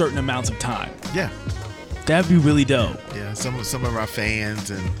Yeah. for certain amounts of time. Yeah. That'd be really dope. Yeah. Some of our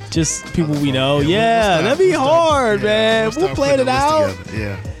fans and Just people we know. Yeah, Yeah, that'd be hard, man. We'll start plan it putting a out. list together.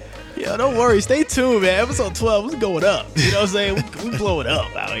 Yeah. Yeah, don't worry. Stay tuned, man. Episode 12 is going up. You know what I'm saying? We blow it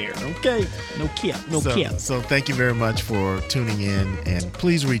up out here. Okay? No cap. No cap. So thank you very much for tuning in, and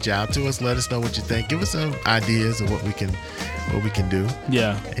please reach out to us. Let us know what you think. Give us some ideas of what we can do.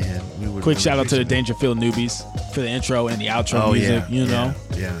 Yeah. And we would Quick really shout out to the appreciate it. Dangerfield newbies for the intro and the outro Oh music. yeah, You know,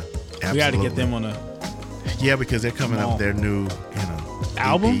 yeah. we got to get absolutely. them on a Yeah, because they're coming up with their new,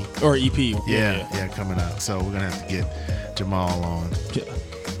 album EP. or EP. Yeah, coming out. So we're gonna have to get Jamal on. Yeah.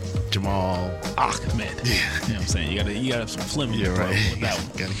 Jamal. Ahmed. Yeah. You know what I'm saying? You gotta have some Fleming. Yeah, right. With that one.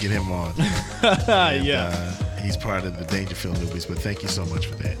 Got to get him on. And, Yeah. he's part of the Dangerfield Newbies, but thank you so much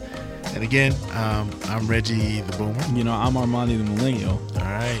for that. And again, I'm Reggie the Boomer. You know, I'm Armani the Millennial. All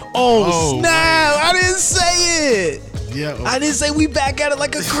right. Oh, snap! I didn't say it. Yeah. I didn't say we back at it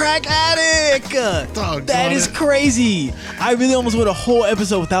like a crack addict. Dog, That is crazy. I really almost went a whole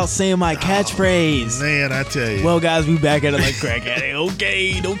episode without saying my catchphrase. Man, I tell you. Well, guys, we back at it like crack addict.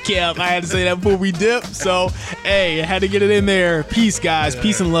 Okay, no cap. I had to say that before we dip. So, hey, I had to get it in there. Peace, guys.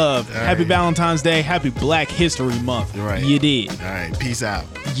 Peace and love. All Happy right. Valentine's Day. Happy Black History Month. Right. You dig. All right. Peace out.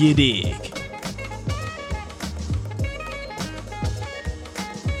 You dig.